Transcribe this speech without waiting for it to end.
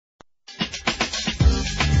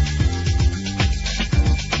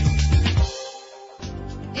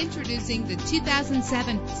Introducing the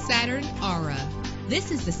 2007 Saturn Aura.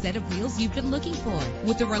 This is the set of wheels you've been looking for,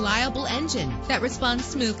 with a reliable engine that responds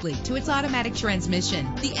smoothly to its automatic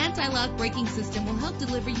transmission. The anti-lock braking system will help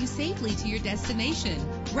deliver you safely to your destination.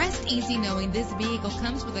 Rest easy knowing this vehicle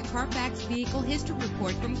comes with a Carfax Vehicle History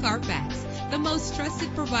Report from Carfax, the most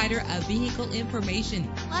trusted provider of vehicle information.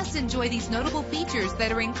 Plus, enjoy these notable features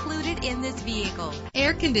that are included in this vehicle: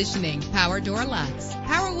 air conditioning, power door locks,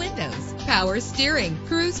 power windows, power steering,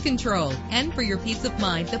 cruise control. And for your peace of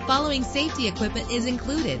mind, the following safety equipment is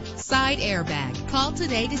included: side airbag. Call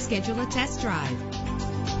today to schedule a test drive.